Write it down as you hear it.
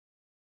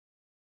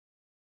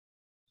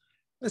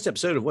This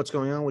episode of What's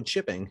Going On with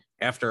Shipping.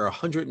 After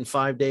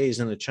 105 days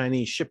in a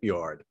Chinese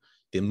shipyard,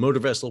 the motor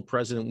vessel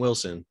President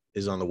Wilson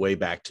is on the way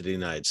back to the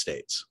United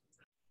States.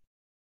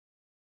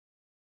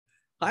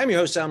 Hi, I'm your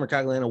host, Sal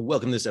Mercogliano.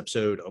 Welcome to this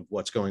episode of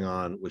What's Going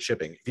On with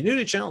Shipping. If you're new to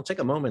the channel, take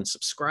a moment,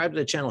 subscribe to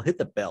the channel, hit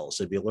the bell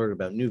so you'll be alerted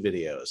about new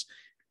videos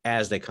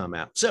as they come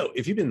out. So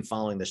if you've been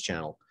following this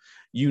channel,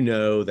 you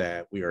know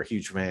that we are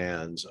huge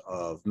fans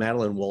of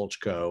Madeline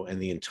Wolchko and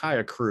the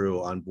entire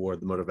crew on board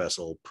the motor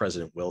vessel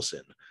President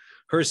Wilson.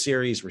 Her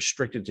series,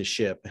 Restricted to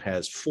Ship,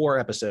 has 4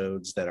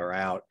 episodes that are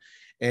out,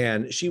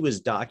 and she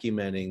was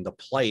documenting the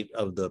plight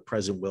of the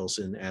President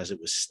Wilson as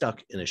it was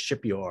stuck in a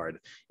shipyard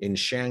in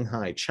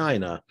Shanghai,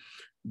 China,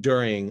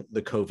 during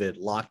the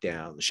COVID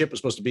lockdown. The ship was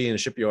supposed to be in a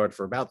shipyard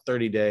for about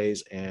 30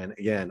 days, and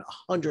again,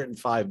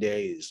 105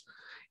 days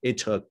it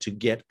took to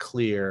get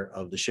clear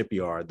of the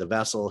shipyard. The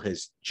vessel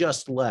has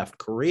just left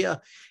Korea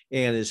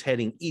and is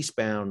heading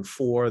eastbound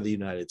for the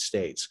United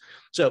States.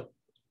 So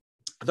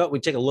I thought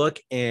we'd take a look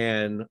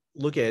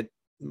at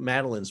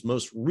Madeline's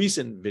most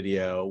recent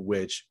video,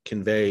 which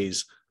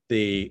conveys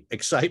the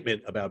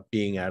excitement about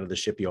being out of the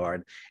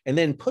shipyard, and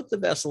then put the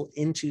vessel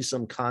into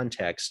some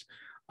context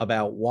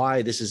about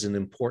why this is an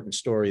important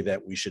story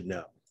that we should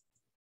know.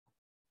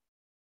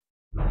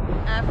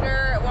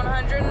 After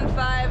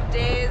 105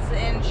 days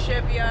in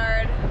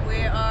shipyard,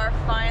 we are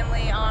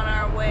finally on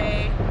our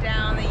way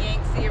down the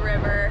Yangtze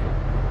River.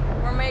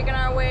 We're making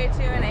our way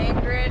to an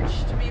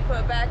anchorage to be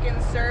put back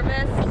in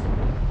service,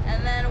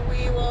 and then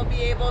we will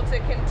be able to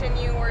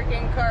continue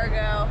working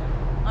cargo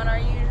on our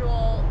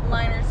usual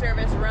liner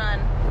service run.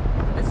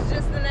 This is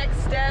just the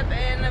next step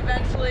in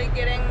eventually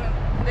getting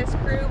this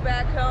crew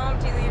back home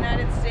to the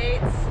United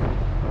States.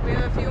 We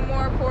have a few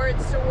more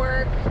ports to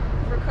work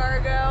for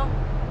cargo,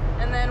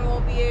 and then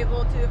we'll be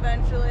able to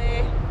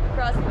eventually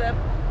cross the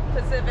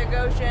Pacific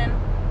Ocean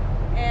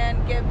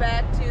and get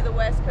back to the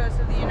west coast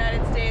of the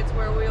United States,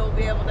 where we will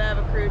be able to have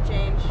a crew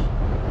change.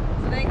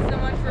 So thanks so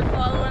much for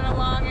following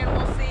along, and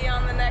we'll see you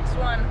on the next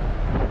one.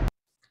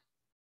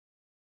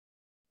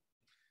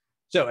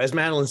 So as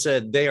Madeline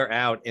said, they are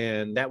out,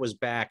 and that was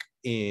back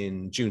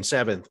in June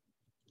 7th.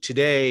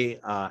 Today,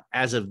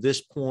 as of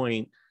this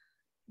point,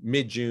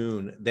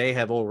 mid-June, they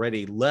have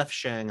already left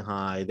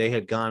Shanghai. They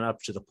had gone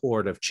up to the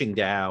port of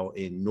Qingdao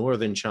in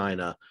northern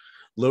China,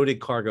 loaded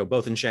cargo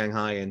both in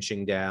Shanghai and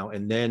Qingdao,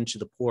 and then to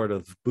the port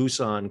of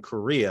Busan,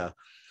 Korea,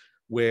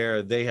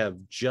 where they have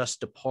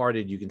just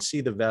departed. You can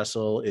see the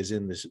vessel is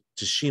in the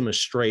Tsushima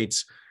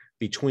Straits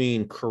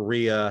between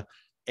Korea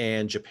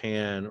and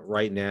Japan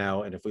right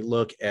now. And if we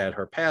look at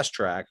her past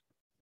track,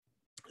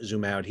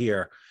 zoom out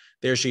here,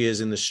 there she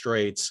is in the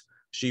Straits.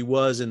 She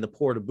was in the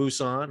port of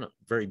Busan, a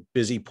very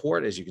busy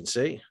port, as you can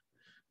see.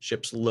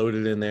 Ships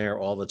loaded in there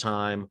all the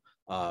time.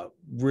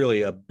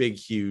 Really a big,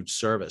 huge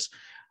service.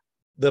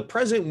 The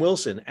President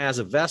Wilson as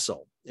a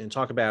vessel, and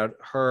talk about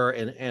her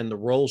and the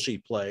role she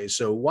plays.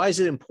 So why is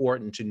it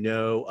important to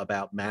know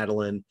about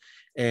Madeline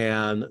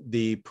and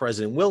the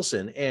President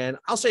Wilson? And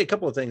I'll say a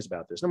couple of things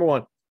about this. Number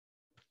one,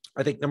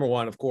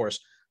 of course,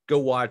 go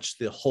watch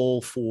the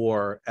whole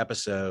 4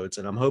 episodes,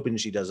 and I'm hoping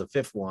she does a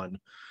 5th one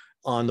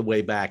on the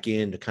way back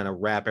in to kind of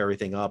wrap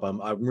everything up.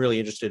 I'm really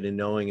interested in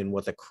knowing and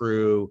what the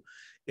crew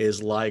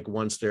is like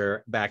once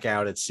they're back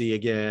out at sea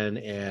again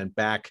and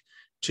back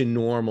to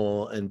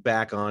normal and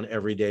back on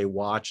everyday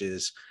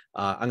watches.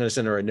 I'm going to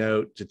send her a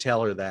note to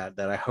tell her that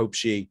I hope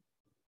she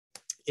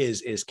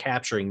is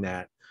capturing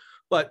that.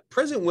 But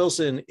President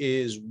Wilson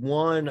is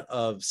one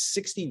of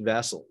 60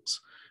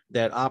 vessels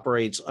that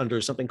operates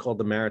under something called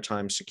the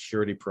Maritime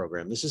Security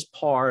Program. This is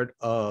part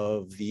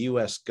of the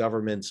U.S.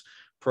 government's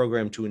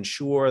program to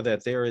ensure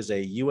that there is a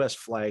U.S.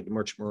 flagged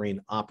merchant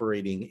marine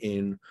operating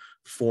in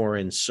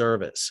foreign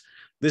service.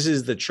 This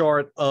is the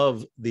chart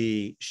of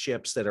the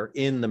ships that are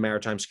in the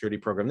Maritime Security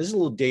Program. This is a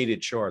little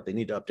dated chart. They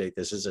need to update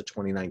this. This is a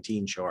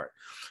 2019 chart.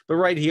 But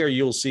right here,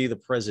 you'll see the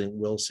President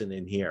Wilson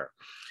in here.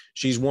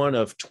 She's one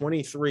of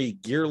 23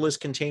 gearless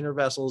container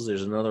vessels.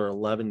 There's another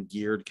 11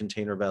 geared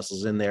container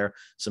vessels in there,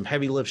 some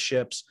heavy lift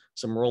ships,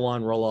 some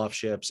roll-on, roll-off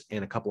ships,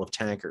 and a couple of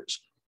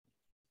tankers.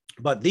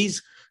 But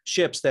these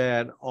ships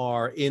that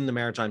are in the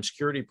Maritime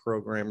Security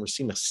Program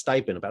receive a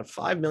stipend, about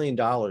 $5 million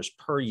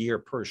per year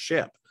per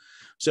ship.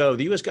 So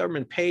the U.S.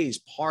 government pays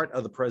part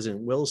of the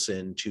President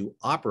Wilson to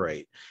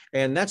operate,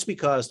 and that's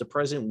because the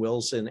President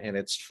Wilson and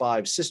its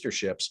 5 sister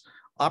ships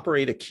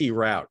operate a key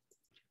route,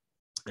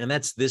 and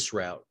that's this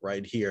route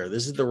right here.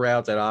 This is the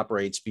route that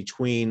operates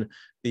between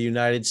the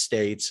United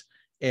States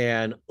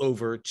and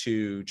over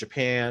to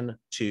Japan,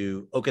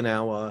 to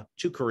Okinawa,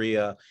 to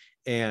Korea,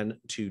 and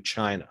to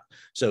China.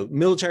 So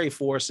military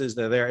forces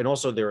that are there, and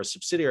also there are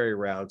subsidiary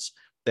routes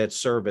that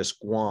service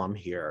Guam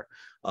here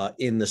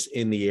in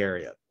the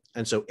area.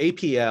 And so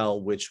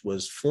APL, which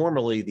was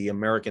formerly the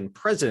American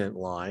President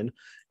line,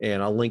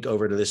 and I'll link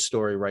over to this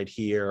story right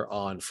here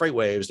on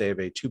FreightWaves. They have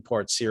a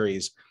 2-part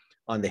series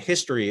on the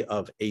history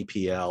of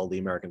APL, the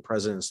American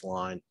President's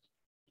line.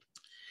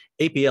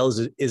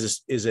 APL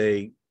is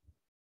a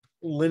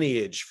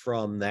lineage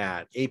from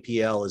that.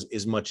 APL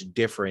is much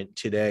different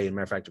today. As a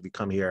matter of fact, if we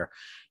come here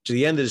to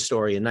the end of the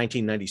story, in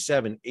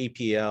 1997,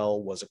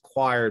 APL was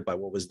acquired by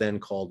what was then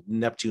called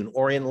Neptune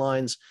Orient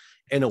Lines,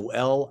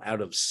 NOL,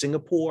 out of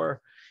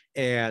Singapore.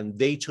 And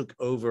they took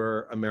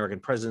over American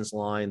President's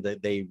Line,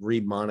 that they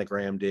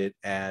remonogrammed it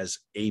as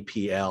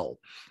APL.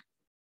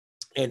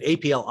 And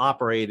APL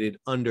operated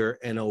under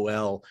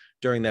NOL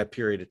during that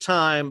period of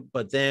time,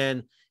 but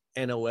then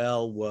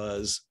NOL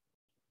was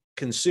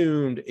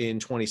consumed in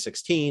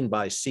 2016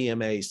 by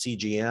CMA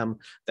CGM.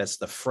 That's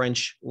the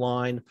French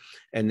line.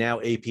 And now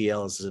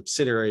APL is a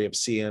subsidiary of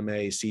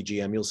CMA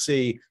CGM. You'll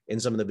see in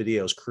some of the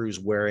videos crews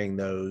wearing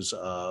those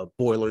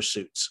boiler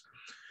suits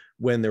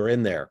when they're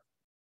in there.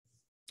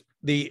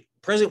 The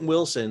President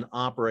Wilson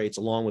operates,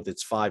 along with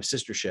its 5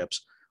 sister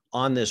ships,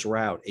 on this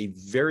route, a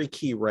very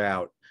key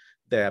route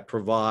that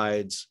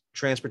provides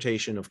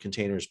transportation of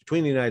containers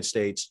between the United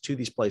States to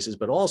these places,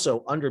 but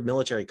also under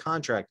military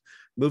contract,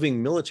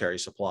 moving military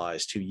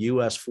supplies to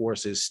U.S.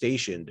 forces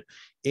stationed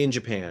in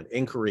Japan,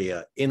 in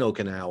Korea, in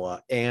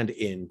Okinawa, and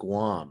in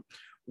Guam.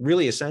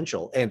 Really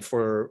essential. And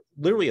for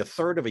literally a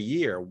third of a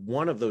year,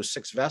 one of those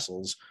 6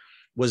 vessels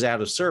was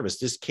out of service.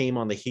 This came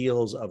on the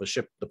heels of a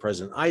ship, the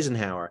President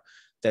Eisenhower,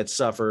 that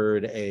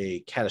suffered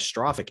a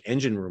catastrophic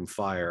engine room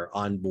fire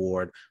on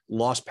board,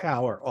 lost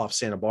power off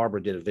Santa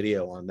Barbara, did a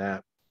video on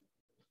that.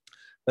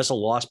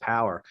 Vessel lost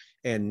power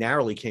and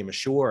narrowly came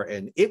ashore,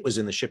 and it was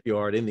in the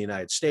shipyard in the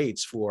United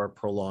States for a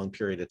prolonged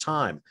period of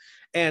time.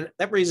 And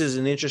that raises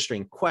an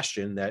interesting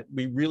question that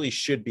we really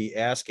should be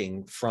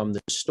asking from the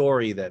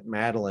story that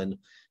Madeline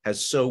has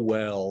so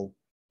well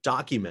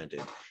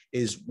documented,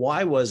 is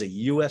why was a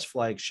U.S.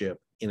 flagship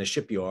in a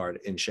shipyard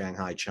in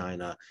Shanghai,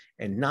 China,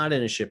 and not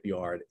in a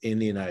shipyard in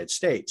the United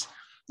States?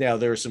 Now,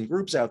 there are some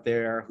groups out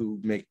there who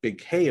make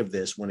big hay of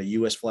this when a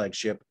U.S.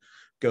 flagship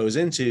goes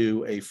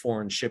into a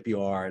foreign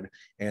shipyard,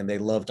 and they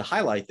love to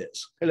highlight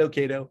this. Hello,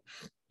 Cato.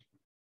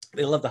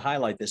 They love to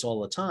highlight this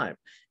all the time.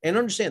 And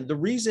understand, the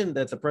reason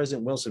that the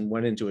President Wilson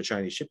went into a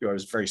Chinese shipyard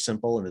is very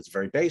simple and it's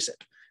very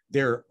basic.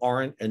 There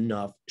aren't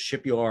enough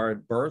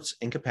shipyard berths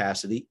and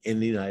capacity in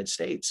the United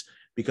States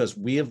because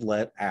we have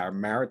let our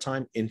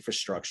maritime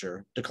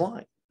infrastructure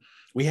decline.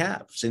 We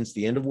have. Since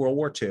the end of World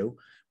War II,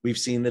 we've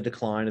seen the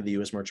decline of the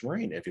U.S. Merchant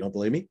Marine. If you don't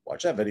believe me,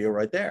 watch that video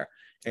right there,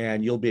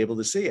 and you'll be able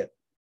to see it.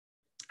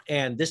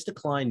 And this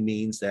decline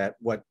means that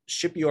what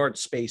shipyard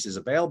space is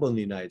available in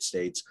the United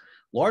States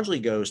largely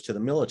goes to the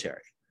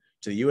military,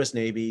 to the U.S.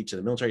 Navy, to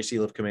the Military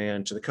Sealift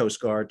Command, to the Coast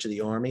Guard, to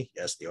the Army.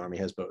 Yes, the Army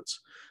has boats.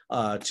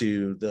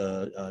 To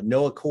the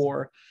NOAA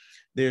Corps.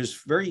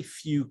 There's very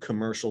few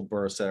commercial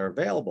berths that are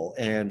available.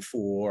 And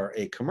for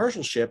a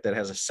commercial ship that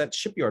has a set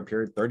shipyard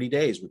period, 30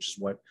 days, which is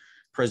what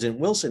President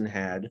Wilson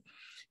had,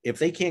 if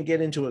they can't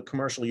get into a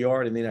commercial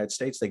yard in the United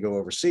States, they go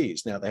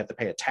overseas. Now, they have to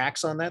pay a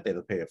tax on that. They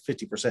have to pay a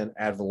 50%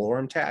 ad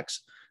valorem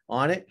tax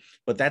on it.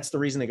 But that's the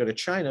reason they go to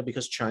China,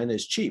 because China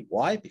is cheap.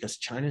 Why? Because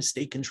China is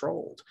state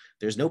controlled.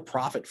 There's no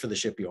profit for the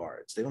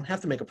shipyards. They don't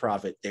have to make a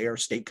profit. They are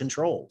state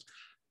controlled.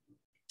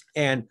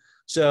 And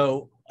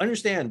so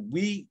understand,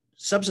 we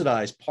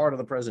subsidize part of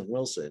the President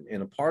Wilson,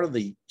 and a part of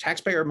the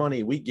taxpayer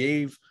money we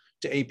gave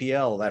to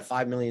APL, that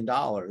 $5 million,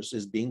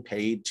 is being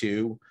paid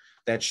to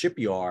that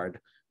shipyard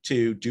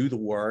to do the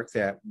work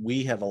that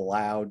we have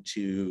allowed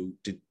to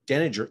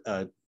denigrate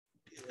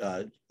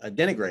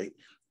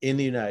in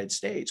the United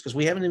States, because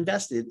we haven't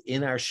invested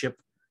in our ship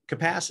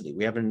capacity.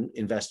 We haven't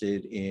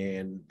invested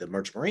in the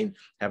Merchant Marine,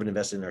 haven't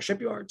invested in our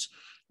shipyards.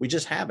 We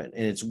just haven't.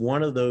 And it's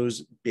one of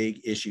those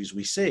big issues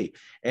we see.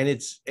 And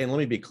let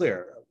me be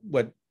clear,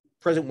 what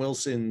President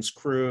Wilson's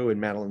crew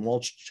and Madeline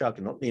Walchuk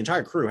and the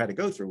entire crew had to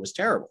go through was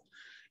terrible.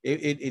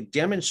 It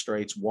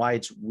demonstrates why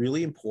it's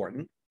really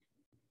important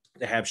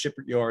to have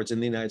shipyards in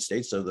the United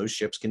States so those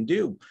ships can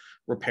do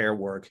repair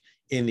work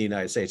in the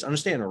United States.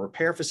 Understand, a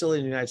repair facility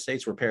in the United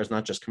States repairs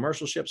not just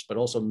commercial ships, but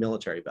also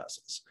military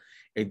vessels.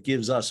 It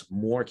gives us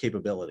more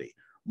capability,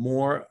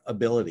 more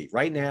ability.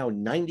 Right now,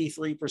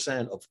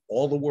 93% of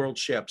all the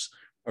world's ships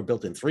are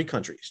built in 3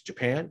 countries: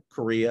 Japan,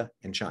 Korea,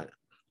 and China.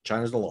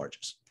 China's the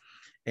largest.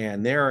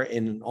 And they're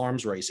in an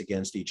arms race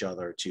against each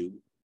other to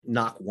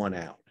knock one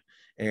out.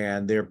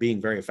 And they're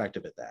being very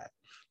effective at that.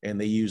 And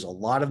they use a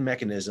lot of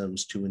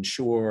mechanisms to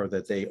ensure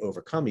that they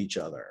overcome each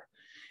other.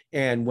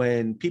 And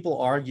when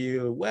people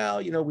argue,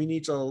 well, we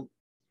need to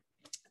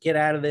get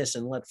out of this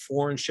and let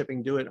foreign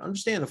shipping do it,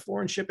 understand the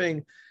foreign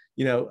shipping,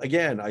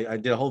 again, I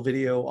did a whole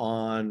video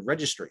on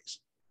registries.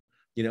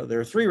 There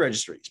are 3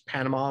 registries: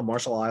 Panama,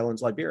 Marshall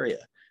Islands, Liberia.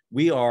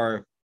 We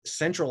are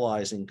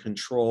centralizing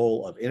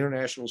control of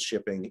international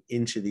shipping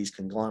into these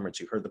conglomerates.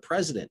 You heard the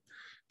president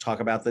talk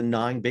about the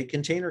 9 big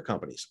container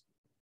companies.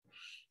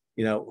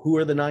 Who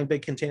are the 9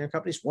 big container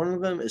companies? One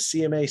of them is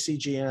CMA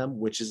CGM,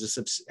 which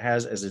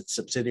has as its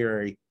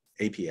subsidiary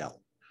APL.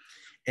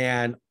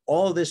 And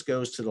all of this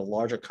goes to the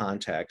larger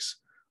context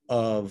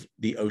of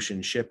the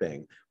ocean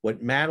shipping.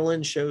 What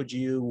Madeline showed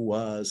you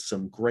was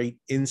some great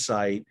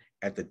insight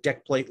at the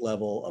deck plate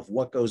level of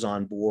what goes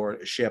on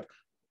board a ship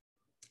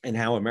and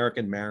how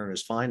American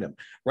mariners find them.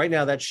 Right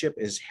now, that ship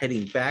is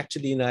heading back to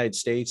the United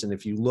States. And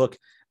if you look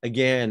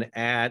again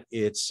at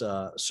its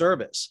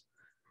service,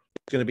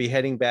 it's going to be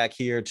heading back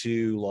here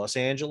to Los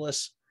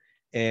Angeles.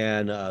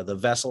 And the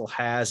vessel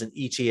has an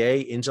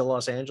ETA into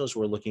Los Angeles.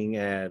 We're looking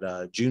at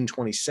June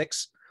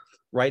 26th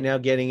right now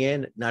getting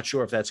in. Not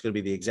sure if that's going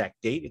to be the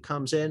exact date it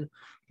comes in,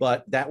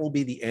 but that will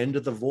be the end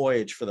of the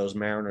voyage for those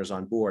mariners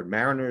on board.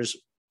 Mariners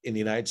in the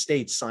United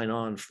States sign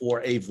on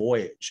for a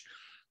voyage.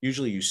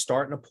 Usually you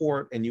start in a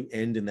port and you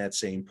end in that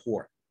same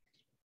port.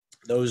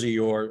 Those are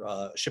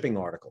your shipping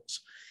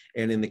articles.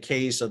 And in the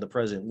case of the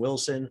President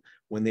Wilson,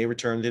 when they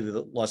return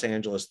to Los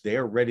Angeles,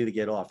 they're ready to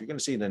get off. You're going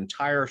to see an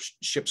entire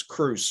ship's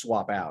crew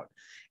swap out.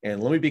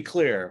 And let me be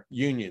clear,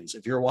 unions,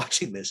 if you're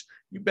watching this,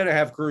 you better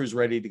have crews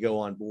ready to go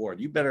on board.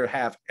 You better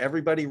have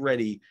everybody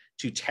ready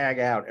to tag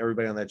out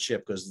everybody on that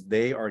ship because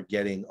they are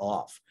getting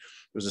off.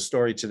 There was a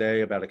story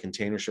today about a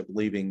container ship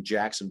leaving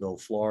Jacksonville,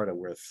 Florida,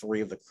 where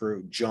 3 of the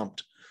crew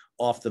jumped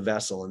off the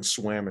vessel and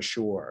swam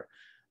ashore.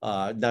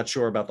 Not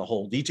sure about the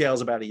whole details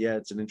about it yet.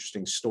 It's an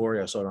interesting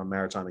story. I saw it on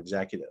Maritime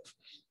Executive.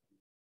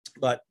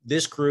 But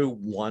this crew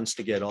wants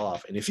to get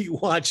off. And if you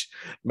watch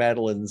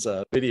Madeline's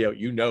video,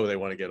 you know they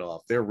want to get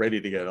off. They're ready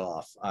to get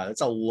off.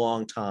 It's a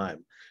long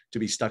time to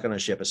be stuck on a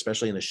ship,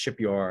 especially in a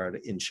shipyard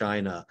in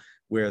China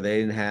where they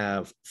didn't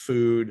have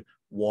food,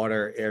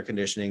 water, air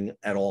conditioning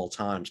at all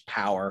times,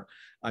 power.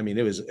 I mean,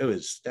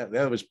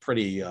 that was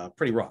pretty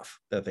rough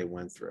that they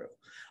went through.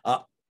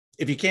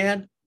 If you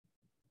can,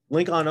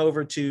 link on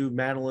over to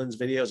Madeline's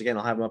videos. Again,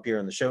 I'll have them up here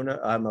in the show note.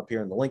 I'm up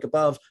here in the link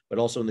above, but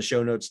also in the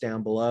show notes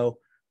down below.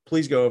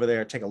 Please go over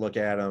there, take a look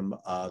at them.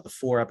 The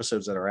 4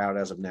 episodes that are out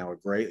as of now are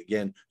great.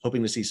 Again,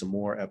 hoping to see some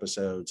more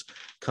episodes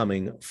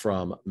coming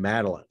from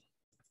Madeline.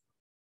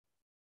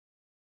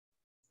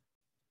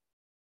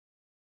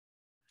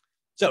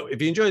 So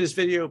if you enjoyed this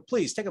video,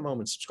 please take a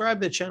moment,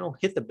 subscribe to the channel,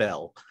 hit the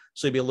bell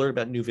so you'll be alerted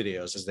about new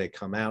videos as they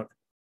come out.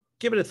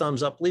 Give it a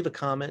thumbs up, leave a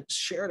comment,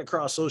 share it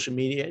across social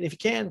media, and if you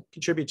can,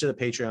 contribute to the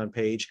Patreon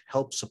page,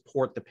 help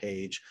support the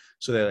page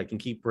so that I can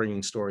keep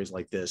bringing stories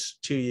like this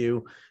to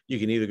you. You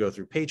can either go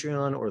through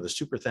Patreon or the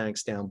super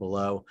thanks down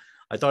below.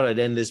 I thought I'd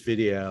end this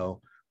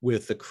video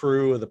with the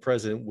crew of the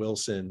President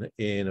Wilson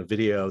in a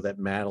video that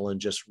Madeline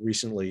just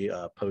recently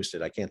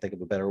posted. I can't think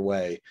of a better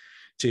way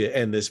to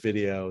end this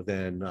video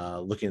than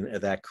looking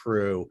at that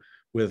crew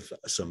with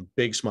some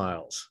big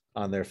smiles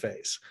on their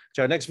face.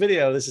 So our next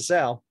video, this is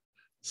Sal,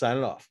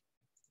 signing off.